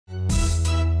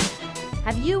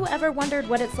Have you ever wondered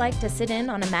what it's like to sit in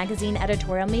on a magazine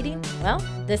editorial meeting? Well,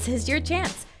 this is your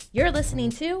chance. You're listening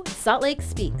to Salt Lake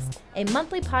Speaks, a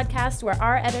monthly podcast where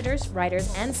our editors,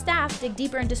 writers, and staff dig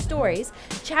deeper into stories,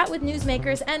 chat with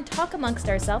newsmakers, and talk amongst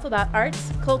ourselves about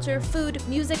arts, culture, food,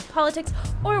 music, politics,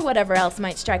 or whatever else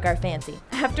might strike our fancy.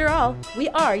 After all, we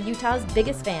are Utah's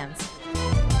biggest fans.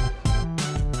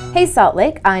 Hey Salt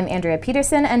Lake, I'm Andrea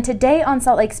Peterson, and today on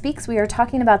Salt Lake Speaks we are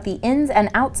talking about the ins and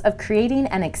outs of creating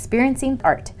and experiencing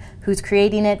art, who's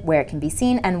creating it, where it can be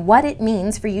seen, and what it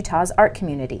means for Utah's art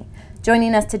community.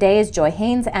 Joining us today is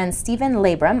Haynes and Steven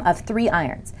Labrum of 3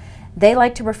 Irons. They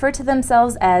like to refer to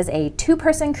themselves as a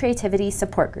 2-person creativity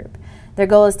support group. Their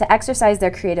goal is to exercise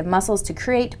their creative muscles to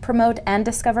create, promote, and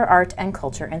discover art and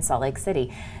culture in Salt Lake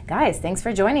City. Guys, thanks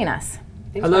for joining us.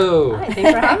 Hello. Hi,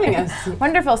 thanks for having us.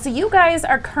 Wonderful. So you guys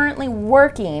are currently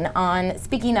working on,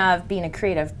 speaking of being a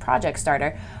creative project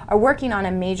starter, are working on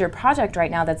a major project right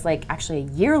now that's like actually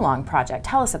a year-long project.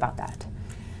 Tell us about that.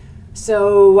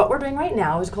 So what we're doing right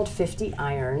now is called 50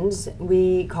 Irons.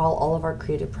 We call all of our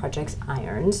creative projects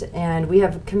Irons, and we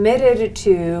have committed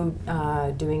to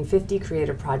doing 50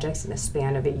 creative projects in a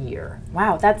span of a year.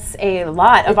 Wow, that's a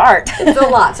lot of art. It's a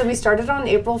lot. So we started on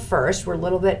April 1st. We're a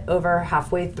little bit over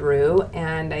halfway through,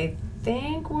 and I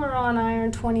think we're on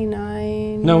Iron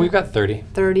 29. No, we've got 30.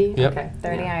 30? Yep. Okay.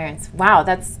 30 irons. Wow,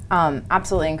 that's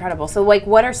absolutely incredible. So like,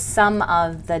 what are some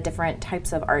of the different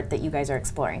types of art that you guys are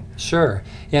exploring? Sure.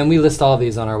 Yeah, and we list all of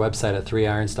these on our website at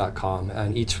 3irons.com,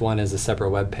 and each one is a separate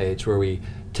web page where we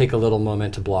take a little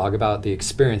moment to blog about the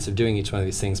experience of doing each one of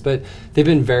these things. But they've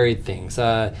been varied things.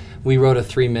 We wrote a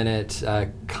 3-minute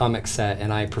comic set,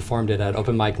 and I performed it at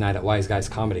Open Mic Night at Wise Guys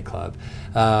Comedy Club.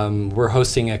 We're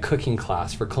hosting a cooking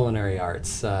class for culinary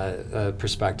arts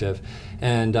perspective.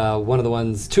 And two of the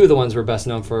ones we're best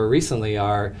known for recently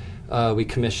are we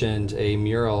commissioned a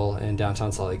mural in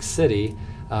downtown Salt Lake City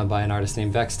by an artist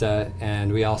named Vexta,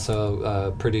 and we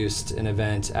also produced an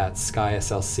event at Sky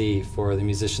SLC for the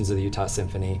musicians of the Utah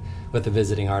Symphony with a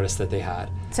visiting artist that they had.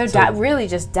 So really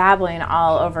just dabbling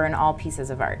all over in all pieces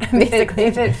of art, basically.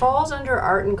 If it falls under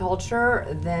art and culture,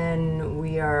 then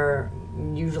we are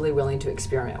usually willing to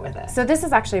experiment with it. So this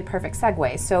is actually a perfect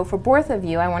segue. So for both of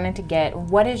you, I wanted to get,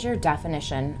 what is your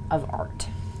definition of art?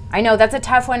 I know that's a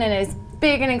tough one and it's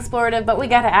big and explorative, but we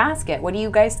got to ask it. What do you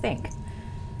guys think?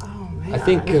 I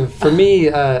think for me,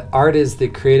 art is the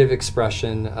creative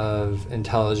expression of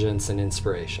intelligence and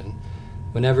inspiration.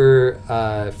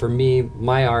 Whenever, for me,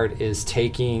 my art is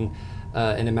taking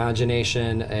an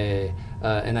imagination,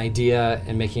 an idea,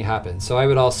 and making it happen. So I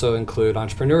would also include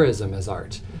entrepreneurism as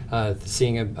art,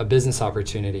 seeing a business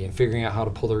opportunity and figuring out how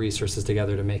to pull the resources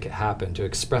together to make it happen, to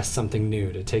express something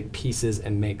new, to take pieces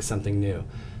and make something new.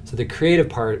 So the creative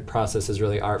process is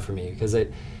really art for me, because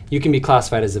you can be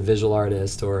classified as a visual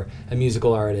artist or a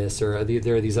musical artist, or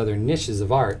there are these other niches of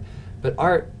art. But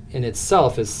art in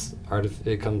itself is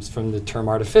it comes from the term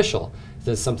artificial.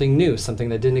 It's something new, something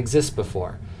that didn't exist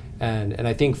before. And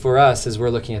I think for us, as we're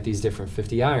looking at these different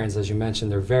 50 irons, as you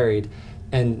mentioned, they're varied.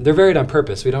 And they're varied on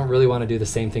purpose. We don't really want to do the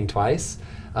same thing twice,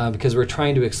 because we're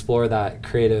trying to explore that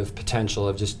creative potential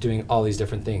of just doing all these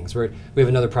different things. We have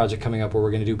another project coming up where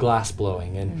we're going to do glass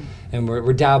blowing, and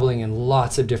we're dabbling in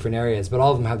lots of different areas, but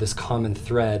all of them have this common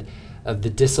thread of the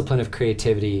discipline of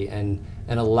creativity and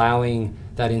allowing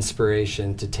that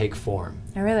inspiration to take form.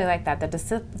 I really like that,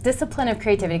 the discipline of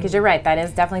creativity, because you're right, that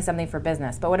is definitely something for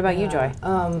business. But what about you, Joy?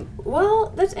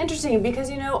 Well, that's interesting, because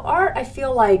art, I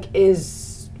feel like, is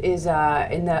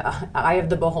in the eye of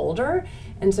the beholder,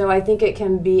 and so I think it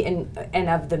can be and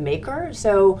of the maker.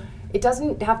 So it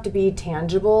doesn't have to be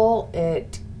tangible.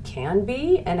 It can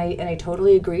be, and I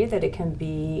totally agree that it can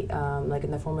be like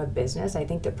in the form of business. I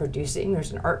think that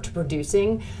there's an art to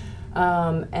producing,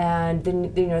 and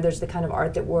then there's the kind of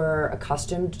art that we're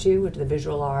accustomed to, which is the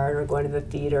visual art, or going to the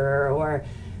theater, or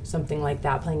something like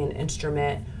that, playing an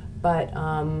instrument. But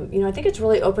I think it's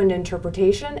really open to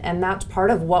interpretation, and that's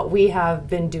part of what we have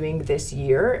been doing this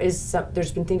year.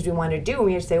 There's been things we want to do, and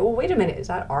we have to say, well, wait a minute, is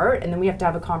that art? And then we have to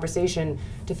have a conversation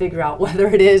to figure out whether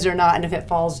it is or not, and if it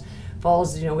falls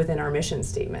within our mission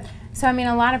statement. So I mean,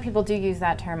 a lot of people do use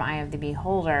that term, eye of the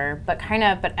beholder, but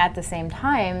at the same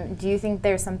time, do you think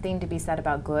there's something to be said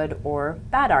about good or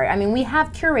bad art? I mean, we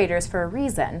have curators for a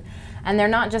reason, and they're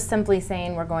not just simply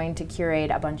saying we're going to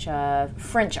curate a bunch of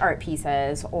French art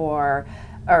pieces or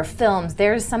films.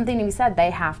 There's something to be said. They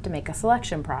have to make a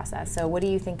selection process. So what do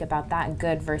you think about that,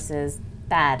 good versus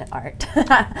bad art?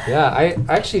 Yeah, I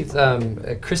actually,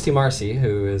 Christy Marcy,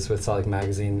 who is with Salt Lake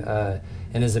Magazine,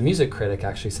 and as a music critic,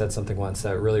 actually said something once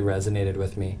that really resonated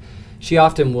with me. She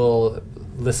often will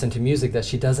listen to music that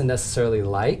she doesn't necessarily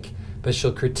like, but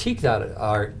she'll critique that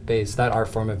art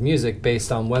form of music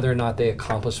based on whether or not they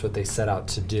accomplished what they set out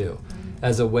to do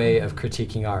as a way of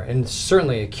critiquing art. And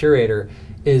certainly a curator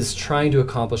is trying to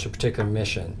accomplish a particular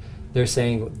mission. They're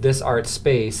saying this art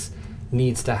space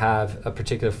needs to have a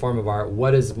particular form of art.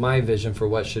 What is my vision for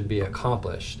what should be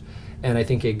accomplished? And I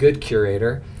think a good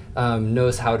curator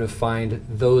knows how to find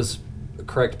those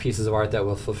correct pieces of art that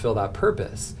will fulfill that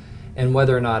purpose. And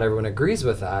whether or not everyone agrees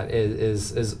with that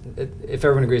if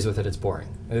everyone agrees with it, it's boring.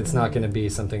 It's not going to be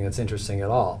something that's interesting at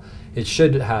all. It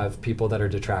should have people that are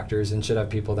detractors, and should have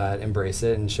people that embrace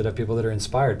it, and should have people that are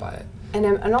inspired by it.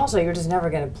 And also, you're just never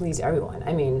going to please everyone.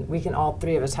 I mean, we can all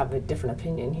three of us have a different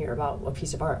opinion here about a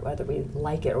piece of art, whether we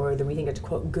like it or whether we think it's,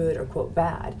 quote, good or, quote,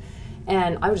 bad.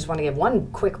 And I just want to give one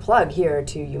quick plug here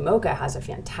to UMOCA has a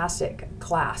fantastic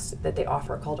class that they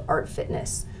offer called Art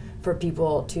Fitness for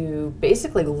people to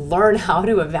basically learn how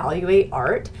to evaluate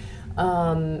art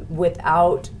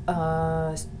without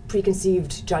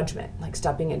preconceived judgment, like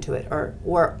stepping into it, or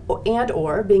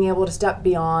being able to step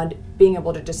beyond being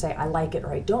able to just say I like it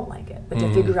or I don't like it, but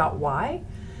to figure out why.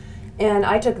 And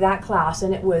I took that class,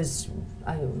 and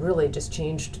I really just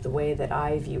changed the way that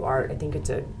I view art. I think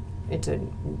it's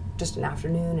just an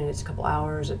afternoon, and it's a couple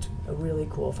hours. It's a really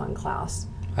cool, fun class.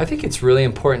 I think it's really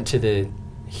important to the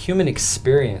human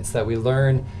experience that we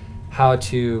learn how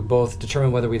to both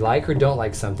determine whether we like or don't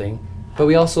like something, but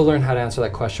we also learn how to answer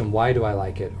that question, why do I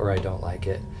like it or I don't like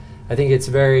it? I think it's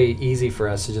very easy for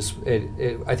us to just,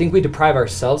 I think we deprive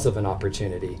ourselves of an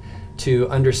opportunity to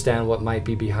understand what might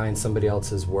be behind somebody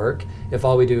else's work if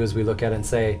all we do is we look at it and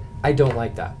say, I don't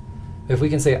like that. If we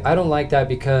can say, I don't like that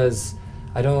because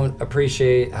I don't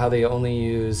appreciate how they only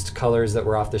used colors that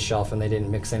were off the shelf and they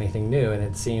didn't mix anything new, and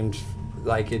it seemed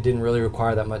like it didn't really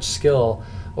require that much skill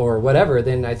or whatever,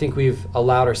 then I think we've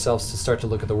allowed ourselves to start to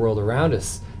look at the world around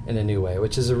us in a new way,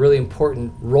 which is a really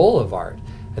important role of art.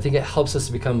 I think it helps us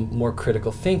to become more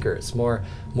critical thinkers, more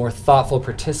thoughtful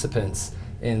participants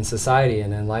in society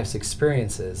and in life's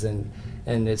experiences, and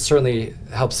it certainly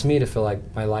helps me to feel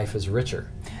like my life is richer.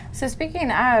 So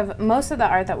speaking of, most of the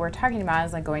art that we're talking about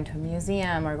is like going to a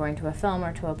museum or going to a film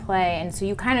or to a play, and so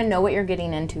you kind of know what you're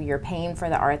getting into. You're paying for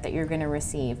the art that you're going to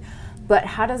receive. But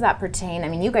how does that pertain? I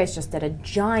mean, you guys just did a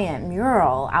giant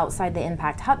mural outside the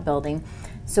Impact Hut building.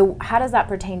 So how does that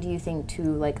pertain, do you think, to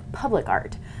like public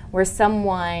art, where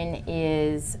someone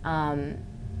is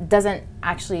doesn't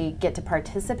actually get to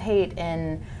participate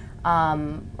in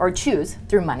or choose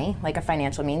through money, like a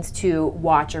financial means, to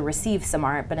watch or receive some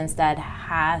art, but instead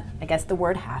have, I guess the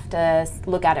word have to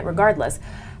look at it regardless.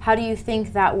 How do you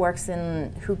think that works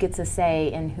in who gets a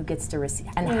say in who gets to receive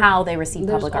and how they receive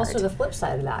public art? There's also the flip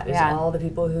side of that is all the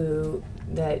people who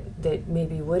that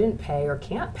maybe wouldn't pay or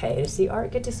can't pay to see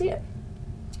art get to see it.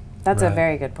 That's a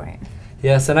very good point.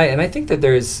 Yes, and I think that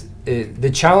there's the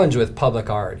challenge with public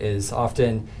art is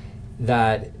often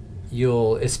that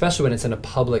you'll, especially when it's in a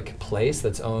public place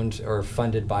that's owned or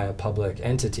funded by a public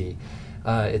entity,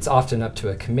 it's often up to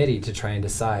a committee to try and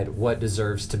decide what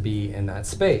deserves to be in that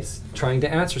space, trying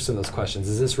to answer some of those questions.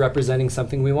 Is this representing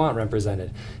something we want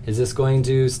represented? Is this going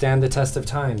to stand the test of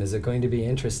time? Is it going to be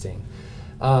interesting?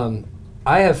 I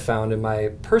have found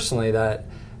personally that,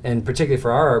 and particularly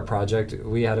for our art project,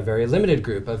 we had a very limited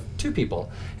group of 2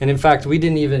 people. And in fact, we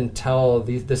didn't even tell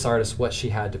this artist what she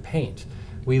had to paint.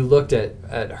 We looked at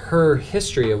her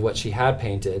history of what she had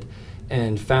painted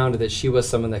and found that she was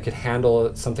someone that could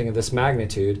handle something of this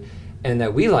magnitude, and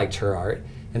that we liked her art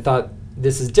and thought,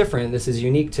 this is different, this is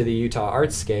unique to the Utah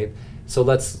artscape, so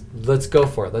let's go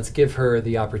for it. Let's give her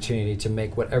the opportunity to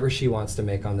make whatever she wants to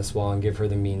make on this wall and give her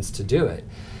the means to do it.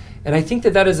 And I think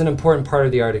that is an important part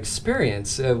of the art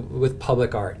experience with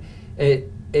public art.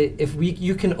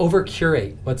 You can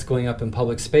over-curate what's going up in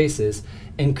public spaces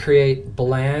and create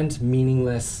bland,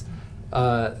 meaningless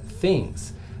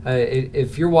things.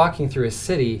 If you're walking through a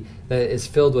city that is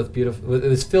filled with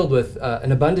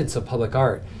an abundance of public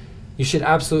art, you should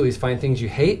absolutely find things you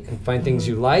hate and find things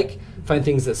you like, find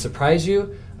things that surprise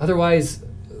you. Otherwise,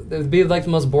 it would be like the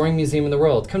most boring museum in the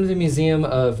world. Come to the Museum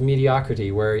of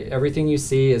Mediocrity, where everything you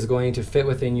see is going to fit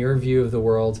within your view of the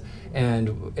world,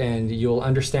 and you'll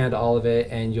understand all of it,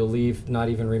 and you'll leave not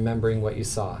even remembering what you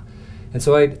saw. And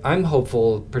so I'm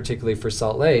hopeful, particularly for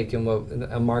Salt Lake, and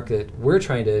a mark that we're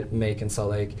trying to make in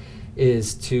Salt Lake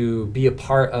is to be a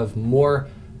part of more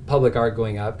public art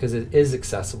going up, because it is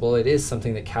accessible. It is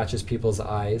something that catches people's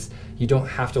eyes. You don't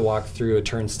have to walk through a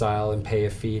turnstile and pay a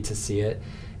fee to see it.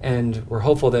 And we're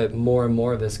hopeful that more and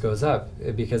more of this goes up,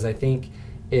 because I think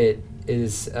it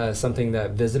is something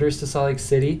that visitors to Salt Lake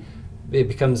City, it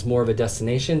becomes more of a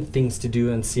destination, things to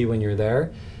do and see when you're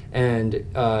there. And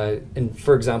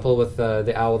for example, with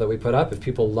the owl that we put up, if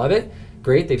people love it,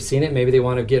 great, they've seen it, maybe they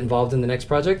want to get involved in the next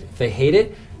project. If they hate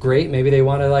it, great, maybe they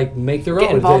want to like make their own.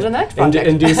 Get involved in the next project.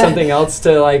 And do something else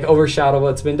to like overshadow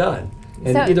what's been done.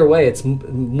 And so either way, it's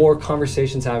more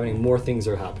conversations happening, more things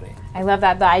are happening. I love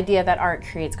that, the idea that art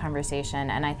creates conversation,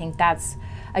 and I think that's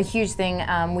a huge thing.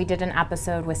 We did an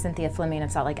episode with Cynthia Fleming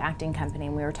of Salt Lake Acting Company,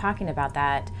 and we were talking about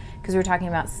that because we were talking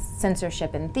about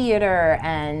censorship in theater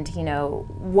and, you know,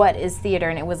 what is theater,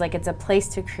 and it was like it's a place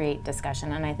to create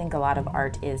discussion, and I think a lot of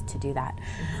art is to do that.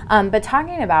 But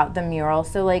talking about the mural,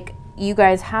 so like you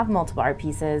guys have multiple art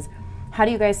pieces. How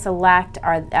do you guys select?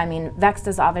 I mean, Vext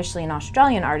is obviously an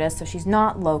Australian artist, so she's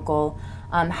not local.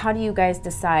 How do you guys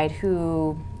decide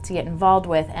who to get involved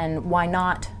with, and why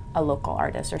not a local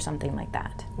artist or something like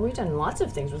that? We've done lots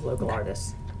of things with local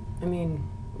artists. I mean,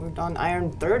 we've done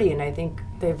Iron 30, and I think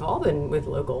they've all been with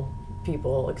local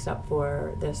people except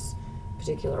for this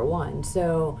particular one.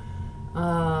 So,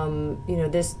 you know,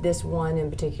 this one in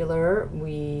particular,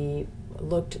 we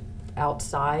looked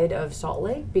outside of Salt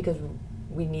Lake because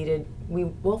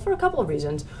well, for a couple of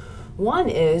reasons. One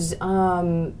is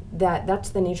that's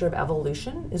the nature of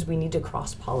evolution, is we need to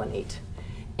cross-pollinate.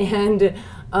 And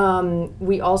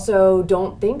we also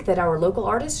don't think that our local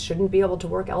artists shouldn't be able to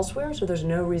work elsewhere, so there's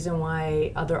no reason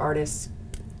why other artists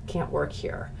can't work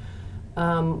here.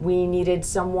 We needed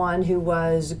someone who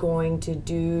was going to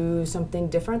do something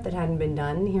different that hadn't been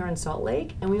done here in Salt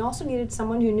Lake, and we also needed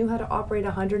someone who knew how to operate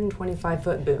a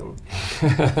 125-foot boom.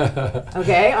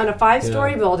 Okay, on a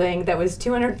 5-story building that was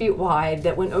 200 feet wide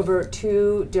that went over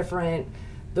 2 different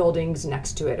buildings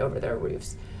next to it over their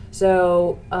roofs.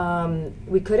 So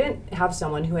we couldn't have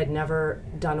someone who had never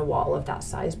done a wall of that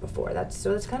size before. That's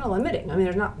kind of limiting. I mean,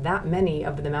 there's not that many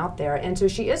of them out there. And so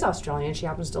she is Australian. She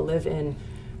happens to live in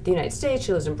the United States.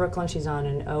 She lives in Brooklyn. She's on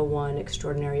an O1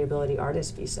 Extraordinary Ability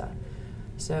Artist visa.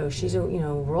 So she's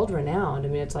world-renowned. I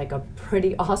mean, it's like a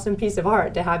pretty awesome piece of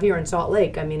art to have here in Salt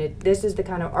Lake. I mean, this is the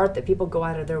kind of art that people go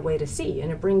out of their way to see,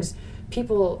 and it brings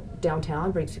people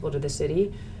downtown, brings people to the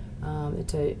city.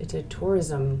 It's a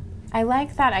tourism. I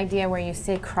like that idea where you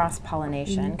say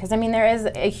cross-pollination, because I mean, there is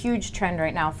a huge trend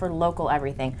right now for local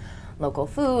everything. Local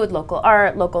food, local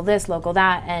art, local this, local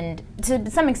that, and to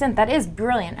some extent that is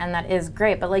brilliant and that is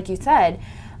great, but like you said,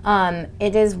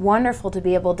 it is wonderful to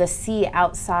be able to see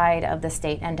outside of the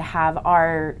state and to have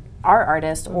our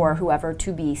artist or whoever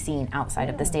to be seen outside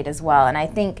of the state as well. And I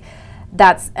think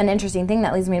that's an interesting thing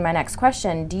that leads me to my next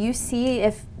question. Do you see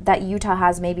if that Utah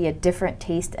has maybe a different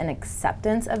taste and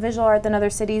acceptance of visual art than other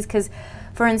cities? Because,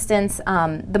 for instance,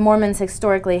 the Mormons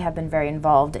historically have been very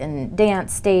involved in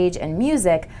dance, stage, and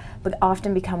music, but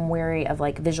often become wary of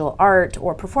like visual art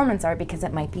or performance art because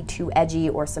it might be too edgy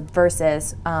or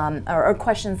subversive or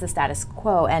questions the status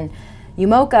quo. And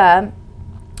UMOCA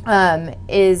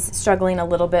is struggling a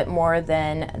little bit more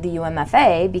than the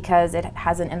UMFA because it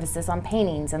has an emphasis on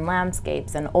paintings and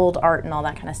landscapes and old art and all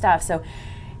that kind of stuff. So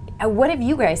what have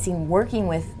you guys seen working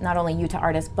with not only Utah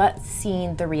artists but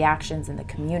seeing the reactions in the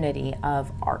community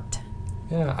of art?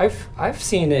 Yeah, I've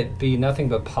seen it be nothing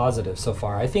but positive so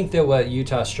far. I think that what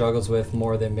Utah struggles with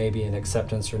more than maybe an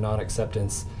acceptance or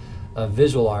non-acceptance of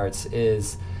visual arts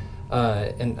is,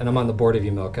 and I'm on the board of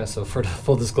UMOCA, so for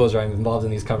full disclosure, I'm involved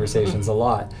in these conversations a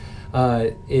lot,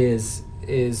 is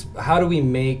how do we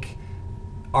make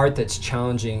art that's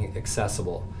challenging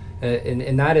accessible?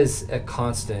 And that is a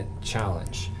constant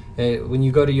challenge. When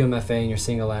you go to UMFA and you're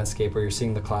seeing a landscape or you're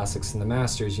seeing the classics and the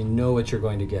masters, you know what you're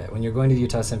going to get. When you're going to the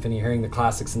Utah Symphony, hearing the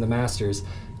classics and the masters,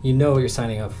 you know what you're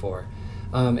signing up for.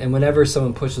 And whenever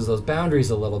someone pushes those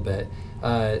boundaries a little bit,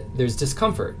 there's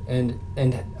discomfort. And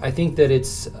I think that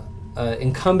it's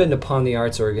incumbent upon the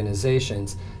arts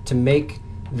organizations to make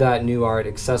that new art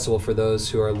accessible for those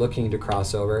who are looking to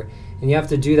cross over. And you have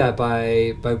to do that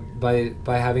by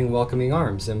having welcoming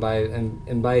arms and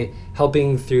by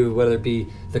helping through, whether it be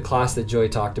the class that Joy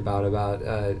talked about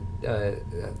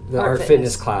the art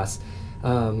fitness class,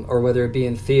 or whether it be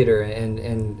in theater,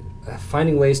 and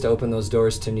finding ways to open those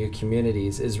doors to new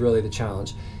communities is really the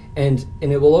challenge. And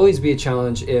it will always be a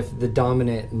challenge if the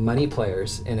dominant money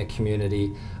players in a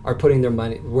community are putting their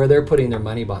money where they're putting their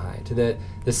money behind.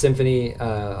 The symphony,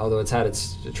 although it's had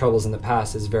its troubles in the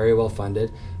past, is very well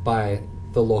funded by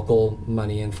the local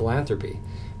money and philanthropy.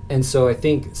 And so I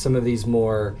think some of these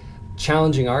more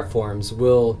challenging art forms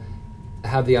will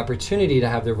have the opportunity to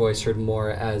have their voice heard more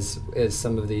as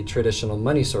some of the traditional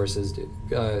money sources do.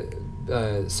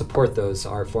 Support those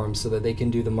art forms so that they can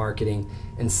do the marketing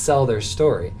and sell their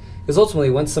story. Because ultimately,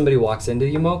 once somebody walks into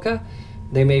UMOCA,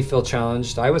 they may feel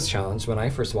challenged. I was challenged when I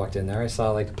first walked in there. I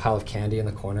saw like a pile of candy in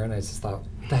the corner, and I just thought,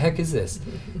 what the heck is this?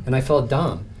 And I felt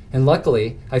dumb. And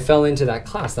luckily, I fell into that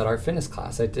class, that art fitness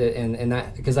class. I did, and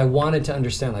that because I wanted to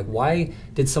understand, like, why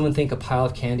did someone think a pile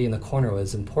of candy in the corner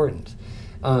was important?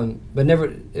 But never,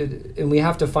 and we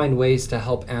have to find ways to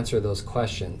help answer those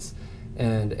questions.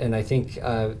 And I think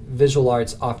visual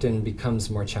arts often becomes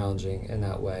more challenging in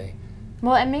that way.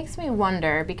 Well, it makes me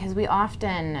wonder, because we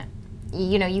often,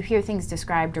 you know, you hear things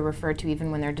described or referred to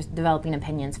even when they're just developing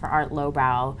opinions for art,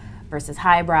 lowbrow versus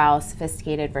highbrow,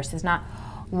 sophisticated versus not.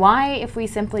 Why, if we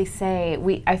simply say,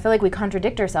 I feel like we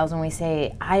contradict ourselves when we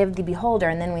say eye of the beholder,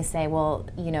 and then we say, well,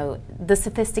 you know, the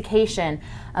sophistication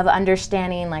of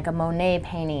understanding like a Monet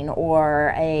painting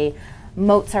or a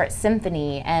Mozart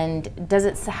symphony, and does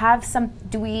it have some,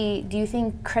 do you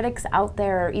think critics out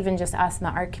there, or even just us in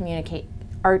the art community,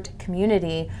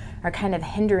 are kind of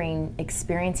hindering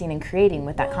experiencing and creating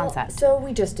with that concept? So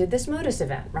we just did this Modus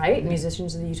event, right?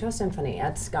 Musicians of the Utah Symphony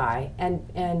at Sky,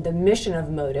 and the mission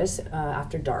of Modus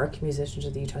After Dark, Musicians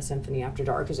of the Utah Symphony After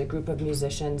Dark, is a group of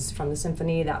musicians from the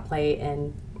symphony that play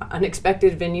in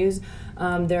unexpected venues.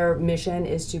 Their mission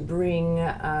is to bring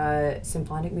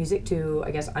symphonic music to,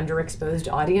 I guess,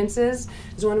 underexposed audiences,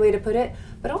 is one way to put it.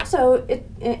 But also,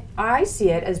 I see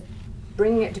it as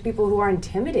bringing it to people who are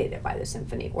intimidated by the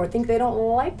symphony, or think they don't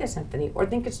like the symphony, or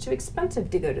think it's too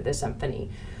expensive to go to the symphony.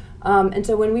 And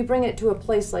so when we bring it to a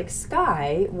place like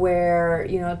Sky, where,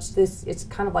 you know, it's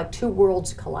kind of like two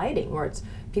worlds colliding, where it's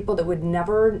people that would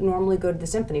never normally go to the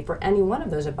symphony for any one of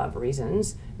those above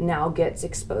reasons now gets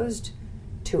exposed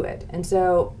to it. And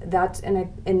so that's,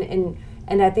 and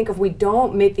I think if we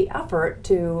don't make the effort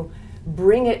to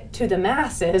bring it to the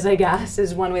masses, I guess,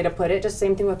 is one way to put it. Just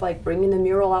same thing with like bringing the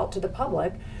mural out to the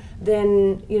public.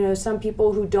 Then, you know, some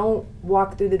people who don't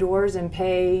walk through the doors and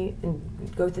pay and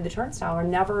go through the turnstile are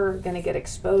never going to get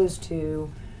exposed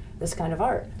to this kind of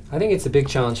art. I think it's a big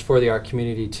challenge for the art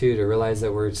community too, to realize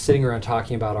that we're sitting around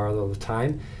talking about art all the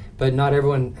time, but not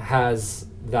everyone has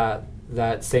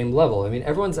that same level. I mean,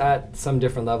 everyone's at some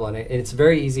different level, and it's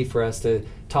very easy for us to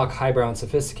talk highbrow and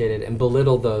sophisticated and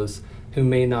belittle those who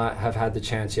may not have had the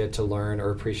chance yet to learn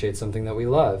or appreciate something that we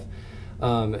love.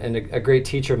 And a great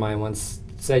teacher of mine once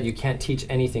said, you can't teach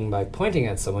anything by pointing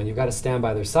at someone. You've got to stand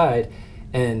by their side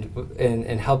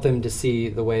and help them to see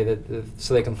the way that,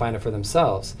 so they can find it for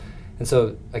themselves. And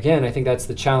so, again, I think that's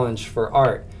the challenge for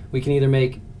art. We can either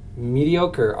make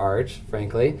mediocre art,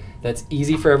 frankly, that's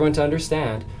easy for everyone to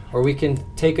understand, or we can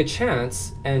take a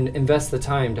chance and invest the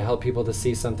time to help people to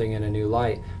see something in a new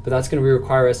light. But that's going to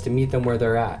require us to meet them where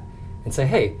they're at and say,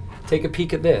 hey, take a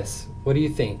peek at this. What do you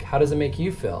think? How does it make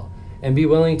you feel? And be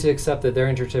willing to accept that their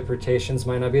interpretations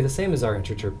might not be the same as our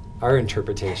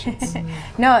interpretations.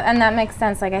 No, and that makes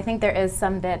sense. Like, I think there is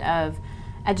some bit of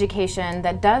education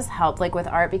that does help, like with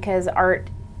art, because art,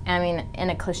 I mean,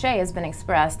 in a cliche, has been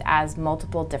expressed as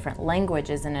multiple different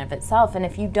languages in and of itself. And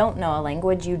if you don't know a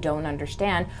language, you don't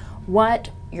understand what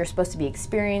you're supposed to be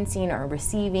experiencing or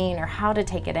receiving or how to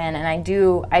take it in. And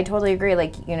I totally agree.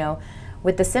 Like, you know,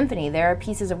 with the symphony, there are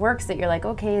pieces of works that you're like,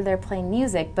 okay, they're playing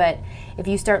music, but if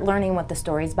you start learning what the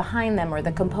story's behind them, or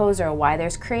the composer, or why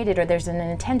there's created, or there's an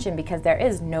intention because there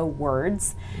is no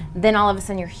words, then all of a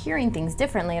sudden you're hearing things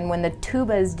differently. And when the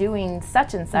tuba is doing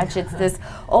such and such, it's this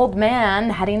old man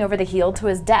heading over the hill to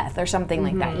his death or something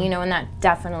like that, you know, and that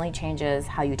definitely changes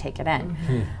how you take it in.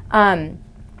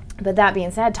 But that being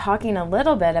said, talking a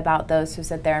little bit about those who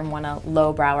sit there and want to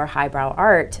lowbrow or highbrow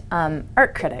art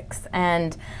critics.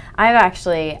 And I've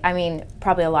actually, I mean,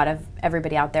 probably a lot of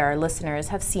everybody out there, our listeners,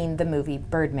 have seen the movie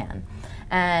Birdman.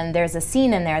 And there's a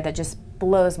scene in there that just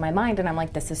blows my mind, and I'm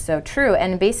like, this is so true.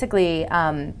 And basically,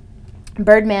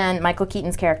 Birdman, Michael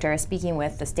Keaton's character, is speaking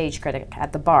with the stage critic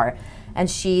at the bar. And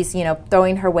she's, you know,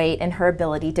 throwing her weight in her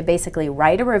ability to basically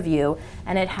write a review,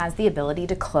 and it has the ability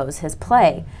to close his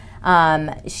play.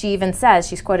 She even says,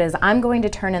 she's quoted as, "I'm going to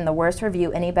turn in the worst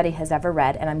review anybody has ever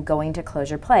read, and I'm going to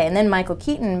close your play." And then Michael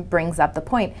Keaton brings up the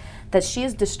point that she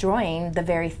is destroying the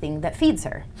very thing that feeds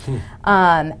her.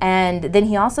 And then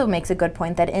he also makes a good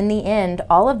point that in the end,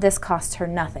 all of this costs her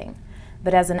nothing.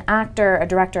 But as an actor, a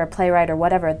director, a playwright, or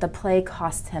whatever, the play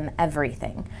costs him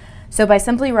everything. So by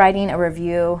simply writing a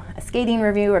review, a skating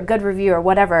review, or good review, or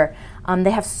whatever,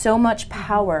 they have so much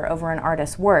power over an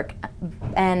artist's work.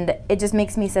 And it just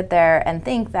makes me sit there and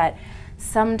think that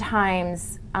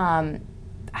sometimes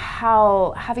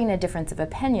how having a difference of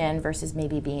opinion versus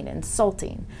maybe being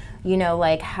insulting, you know,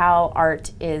 like how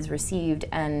art is received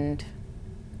and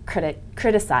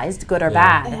criticized, good or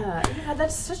bad. Yeah,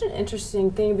 that's such an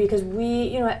interesting thing, because we,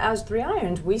 you know, as Three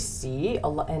Irons, we see a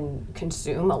lot and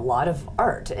consume a lot of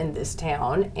art in this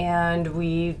town, and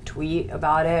we tweet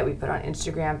about it, we put it on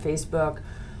Instagram, Facebook,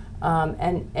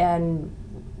 and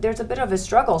there's a bit of a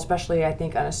struggle, especially I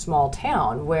think in a small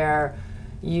town where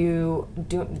you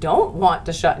don't want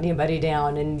to shut anybody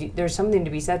down, and there's something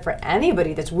to be said for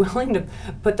anybody that's willing to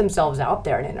put themselves out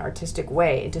there in an artistic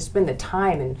way and to spend the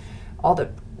time and all the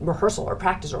rehearsal or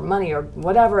practice or money or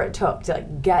whatever it took to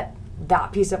like get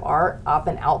that piece of art up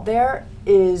and out there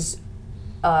is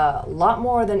a lot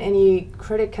more than any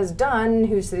critic has done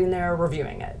who's sitting there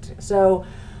reviewing it. So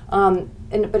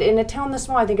but in a town this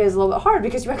small, I think it is a little bit hard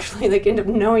because you actually like end up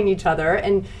knowing each other,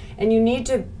 and you need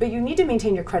to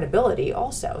maintain your credibility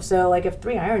also. So like if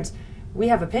Three Irons, we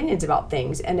have opinions about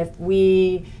things, and if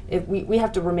we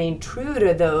have to remain true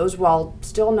to those while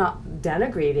still not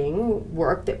denigrating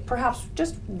work that perhaps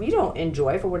just we don't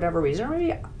enjoy for whatever reason, or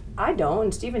maybe I don't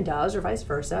and Steven does, or vice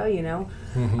versa, you know.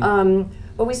 Mm-hmm.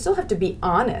 But we still have to be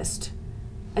honest.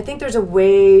 I think there's a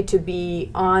way to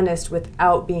be honest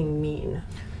without being mean.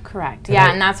 Correct.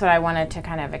 Yeah, and that's what I wanted to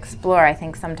kind of explore. I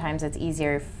think sometimes it's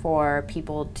easier for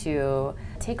people to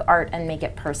take art and make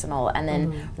it personal and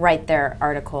then write their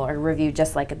article or review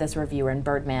just like this reviewer in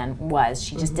Birdman was.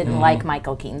 She just didn't like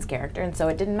Michael Keaton's character, and so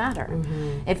it didn't matter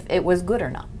if it was good or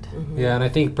not. Yeah, and I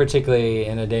think particularly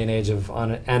in a day and age of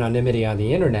anonymity on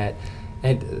the internet,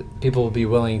 and people will be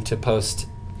willing to post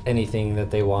anything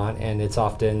that they want, and it's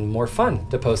often more fun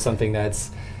to post something that's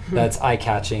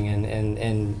eye-catching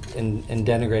and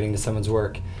denigrating to someone's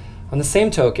work. On the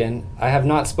same token, I have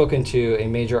not spoken to a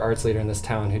major arts leader in this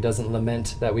town who doesn't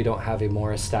lament that we don't have a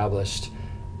more established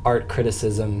art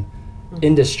criticism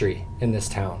industry in this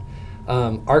town.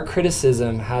 Art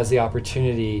criticism has the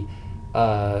opportunity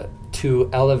to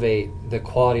elevate the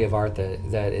quality of art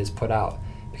that is put out,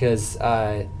 because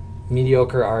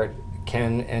mediocre art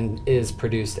can and is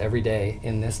produced every day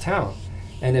in this town.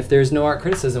 And if there's no art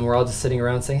criticism, we're all just sitting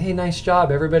around saying, hey, nice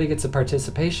job, everybody gets a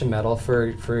participation medal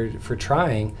for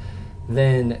trying,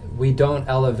 then we don't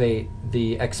elevate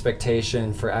the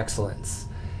expectation for excellence.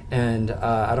 And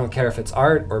I don't care if it's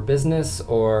art or business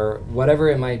or whatever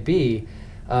it might be,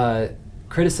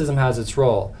 criticism has its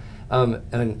role.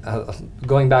 And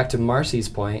going back to Marcy's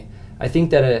point, I think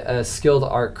that a skilled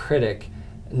art critic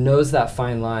knows that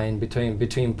fine line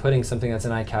between putting something that's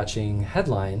an eye-catching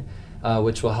headline,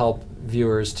 which will help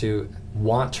viewers to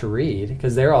want to read,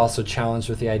 because they're also challenged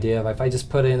with the idea of, if I just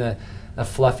put in a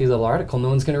fluffy little article, no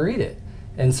one's going to read it.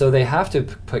 And so they have to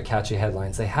put catchy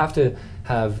headlines. They have to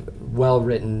have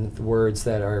well-written words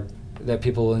that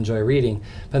people will enjoy reading.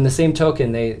 But in the same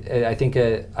token,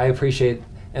 I appreciate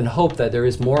and hope that there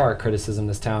is more art criticism in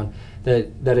this town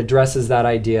that addresses that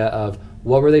idea of,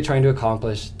 what were they trying to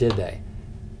accomplish? Did they?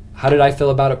 How did I feel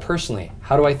about it personally?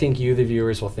 How do I think you, the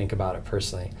viewers, will think about it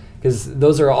personally? Because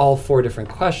those are all 4 different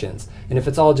questions. And if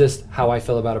it's all just how I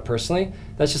feel about it personally,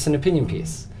 that's just an opinion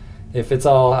piece. If it's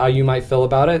all how you might feel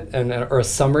about it, or a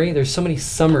summary, there's so many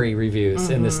summary reviews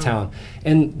in this town,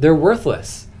 and they're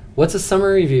worthless. What's a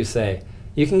summary review say?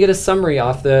 You can get a summary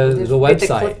off the website. The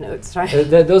Cliff Notes, right?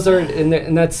 Those are,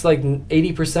 and that's like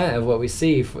 80% of what we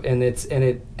see, and it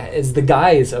is the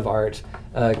guise of art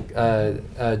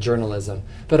journalism.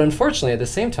 But unfortunately, at the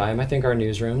same time, I think our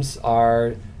newsrooms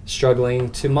are struggling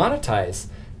to monetize,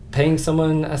 paying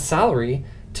someone a salary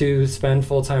to spend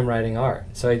full-time writing art.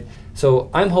 So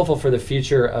I'm hopeful for the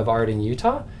future of art in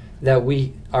Utah, that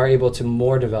we are able to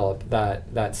more develop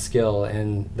that skill,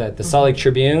 and that the Salt Lake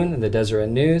Tribune and the Deseret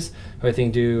News, who I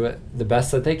think do the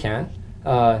best that they can,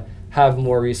 have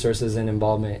more resources and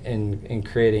involvement in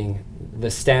creating the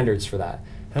standards for that.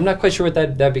 And I'm not quite sure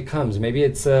what that becomes. Maybe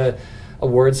it's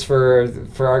awards for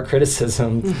art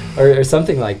criticism or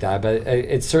something like that, but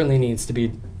it certainly needs to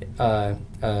be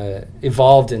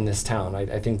evolved in this town.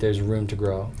 I think there's room to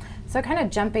grow. So kind of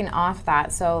jumping off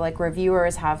that, so like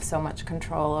reviewers have so much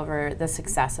control over the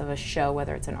success of a show,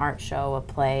 whether it's an art show, a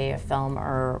play, a film,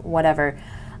 or whatever.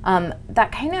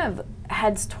 That kind of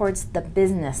heads towards the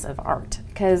business of art,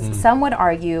 because some would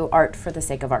argue art for the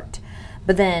sake of art.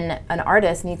 But then an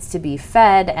artist needs to be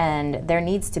fed, and there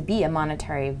needs to be a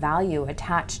monetary value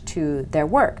attached to their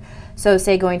work. So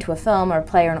say going to a film or a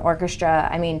play or an orchestra,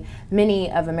 I mean,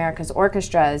 many of America's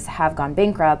orchestras have gone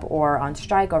bankrupt or on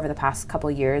strike over the past couple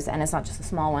years, and it's not just the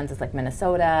small ones, it's like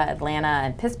Minnesota, Atlanta,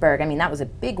 and Pittsburgh. I mean, that was a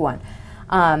big one.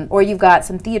 Or you've got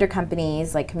some theater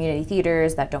companies like community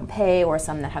theaters that don't pay, or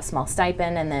some that have small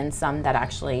stipend, and then some that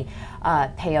actually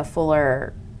pay a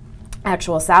fuller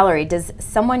actual salary. Does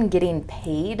someone getting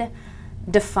paid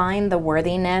define the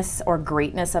worthiness or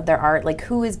greatness of their art? Like,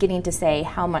 who is getting to say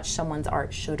how much someone's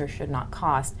art should or should not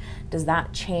cost? Does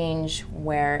that change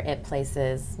where it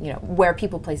places, where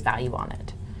people place value on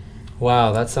it?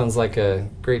 Wow, that sounds like a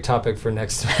great topic for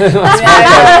next month.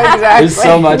 Exactly. There's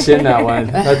so much in that one.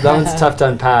 That one's tough to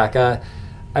unpack.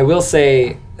 I will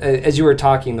say, as you were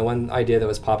talking, the one idea that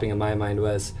was popping in my mind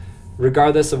was,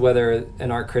 regardless of whether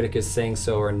an art critic is saying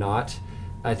so or not,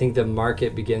 I think the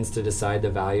market begins to decide the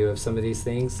value of some of these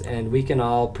things, and we can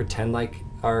all pretend like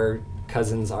our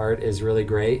cousin's art is really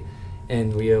great,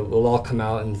 and we'll all come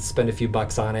out and spend a few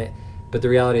bucks on it, but the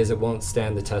reality is it won't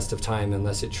stand the test of time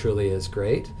unless it truly is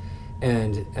great.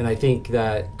 And I think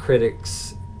that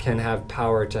critics can have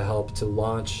power to help to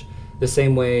launch the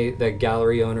same way that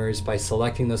gallery owners, by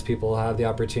selecting those people, have the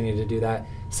opportunity to do that.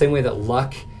 Same way that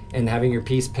luck and having your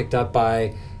piece picked up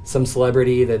by some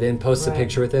celebrity that then posts a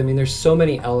picture with it. I mean, there's so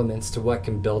many elements to what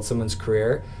can build someone's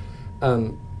career.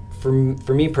 For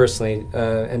me personally,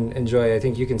 and Joy, I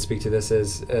think you can speak to this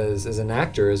as an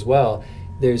actor as well.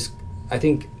 I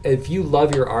think if you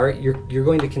love your art, you're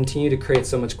going to continue to create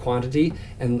so much quantity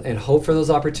and hope for those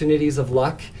opportunities of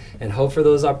luck and hope for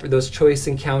those choice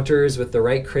encounters with the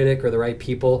right critic or the right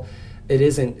people. It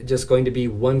isn't just going to be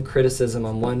one criticism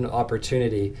on one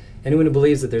opportunity. Anyone who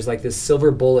believes that there's like this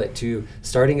silver bullet to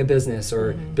starting a business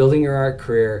or building your art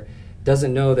career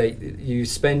doesn't know that you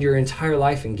spend your entire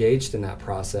life engaged in that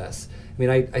process. I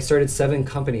mean, I started 7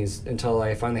 companies until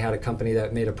I finally had a company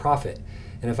that made a profit.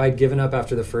 And if I'd given up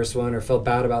after the first one or felt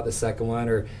bad about the second one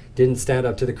or didn't stand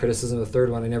up to the criticism of the third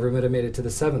one, I never would have made it to the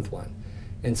 7th one.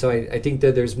 And so I think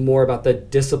that there's more about the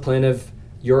discipline of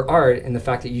your art and the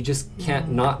fact that you just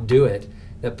can't not do it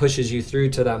that pushes you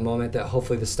through to that moment that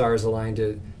hopefully the stars align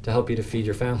to help you to feed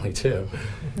your family too.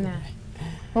 Yeah.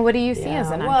 Well, what do you see as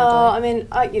an actor? Well, I mean,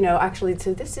 actually,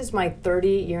 so this is my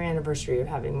 30-year anniversary of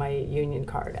having my union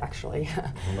card, actually.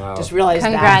 Wow. Just realized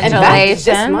that. Congratulations.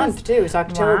 And this month, too. It's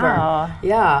October. Wow.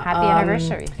 Yeah. Happy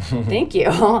anniversary. Thank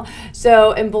you.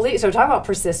 So talk about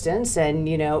persistence and,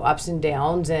 ups and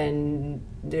downs, and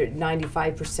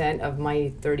 95% of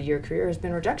my 30-year career has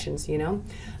been rejections,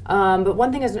 But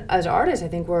one thing as artists, I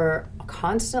think we're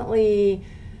constantly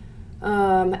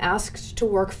asked to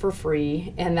work for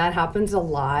free, and that happens a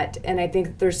lot. And I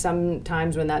think there's some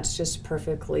times when that's just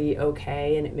perfectly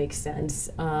okay and it makes sense.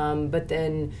 But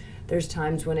then there's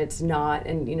times when it's not,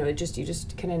 and you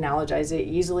just can analogize it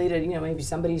easily to maybe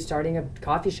somebody's starting a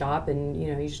coffee shop, and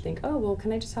you just think, oh well,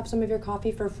 can I just have some of your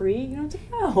coffee for free? It's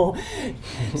like, no.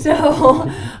 So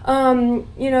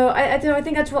I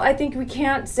think that's what I think we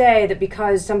can't say that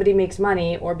because somebody makes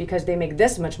money or because they make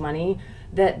this much money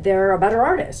that they're a better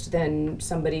artist than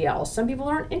somebody else. Some people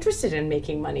aren't interested in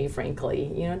making money, frankly.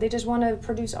 They just want to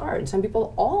produce art. And some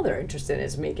people, all they're interested in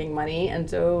is making money, and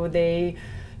so they,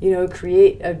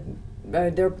 create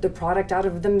the product out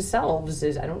of themselves.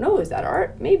 I don't know, is that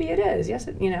art? Maybe it is. Yes,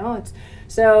 it's.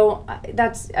 So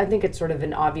I think it's sort of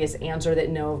an obvious answer that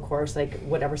no, of course, like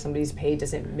whatever somebody's paid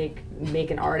doesn't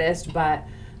make an artist, but.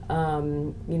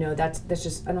 That's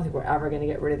just, I don't think we're ever going to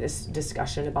get rid of this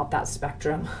discussion about that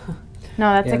spectrum.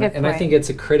 No, that's a good point. And I think it's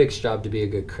a critic's job to be a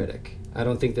good critic. I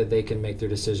don't think that they can make their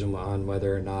decision on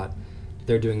whether or not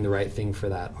they're doing the right thing for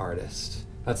that artist.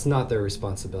 That's not their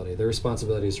responsibility. Their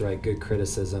responsibility is to write good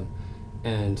criticism,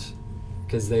 and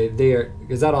because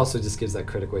that also just gives that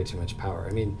critic way too much power.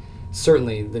 I mean,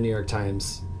 certainly the New York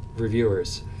Times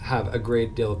reviewers have a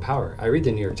great deal of power. I read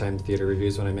the New York Times theater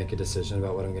reviews when I make a decision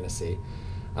about what I'm going to see.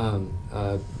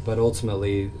 But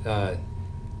ultimately, I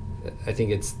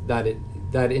think it's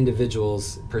that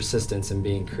individual's persistence in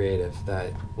being creative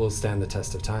that will stand the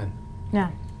test of time.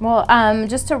 Yeah. Well,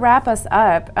 just to wrap us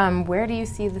up, where do you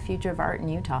see the future of art in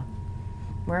Utah?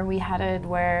 Where are we headed?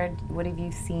 What have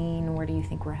you seen? Where do you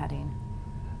think we're heading?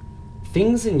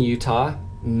 Things in Utah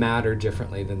matter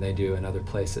differently than they do in other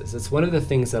places. It's one of the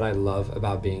things that I love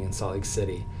about being in Salt Lake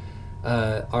City.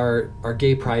 Our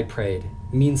gay pride parade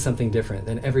means something different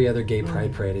than every other gay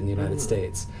pride parade in the United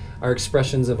States. Our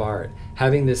expressions of art,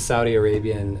 having this Saudi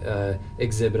Arabian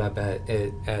exhibit up at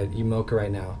UMOCA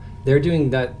right now, they're doing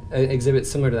that exhibit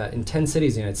similar to that in 10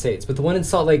 cities in the United States, but the one in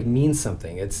Salt Lake means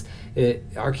something.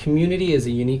 Our community is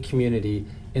a unique community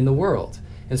in the world,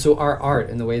 and so our art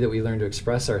and the way that we learn to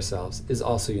express ourselves is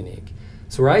also unique.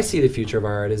 So where I see the future of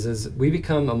our art is we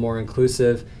become a more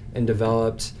inclusive and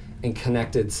developed and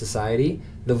connected society.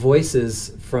 The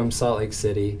voices from Salt Lake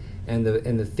City and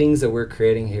the things that we're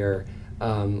creating here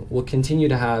will continue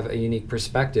to have a unique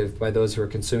perspective by those who are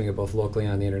consuming it both locally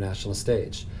and on the international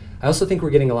stage. I also think we're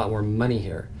getting a lot more money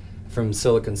here, from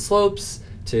Silicon Slopes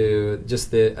to just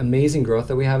the amazing growth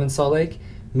that we have in Salt Lake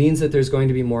means that there's going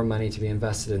to be more money to be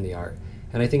invested in the art.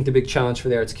 And I think the big challenge for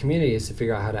the arts community is to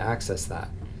figure out how to access that.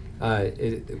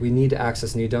 We need to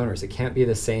access new donors. It can't be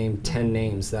the same 10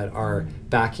 names that are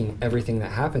backing everything that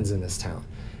happens in this town.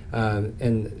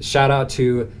 And shout out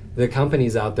to the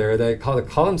companies out there that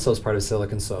call themselves part of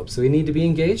Silicon Soap. So we need to be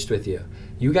engaged with you.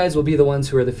 You guys will be the ones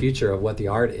who are the future of what the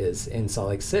art is in Salt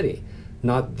Lake City,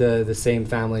 not the same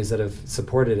families that have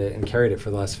supported it and carried it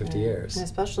for the last 50 years. And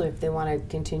especially if they want to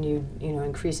continue,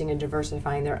 increasing and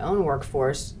diversifying their own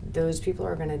workforce, those people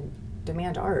are going to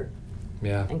demand art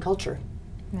and culture.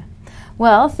 Yeah.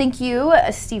 Well, thank you,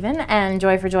 Steven and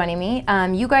Joy, for joining me.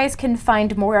 You guys can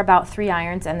find more about 3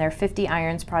 Irons and their 50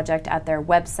 Irons project at their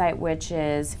website, which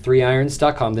is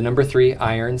 3irons.com, the number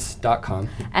 3irons.com.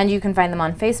 And you can find them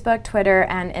on Facebook, Twitter,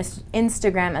 and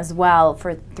Instagram as well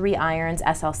for 3 Irons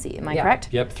SLC. Am I correct?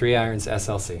 Yep, 3 Irons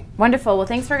SLC. Wonderful. Well,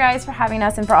 thanks for having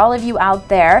us. And for all of you out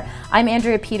there, I'm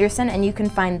Andrea Peterson, and you can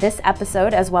find this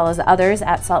episode as well as others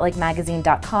at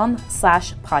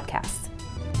saltlakemagazine.com/podcast.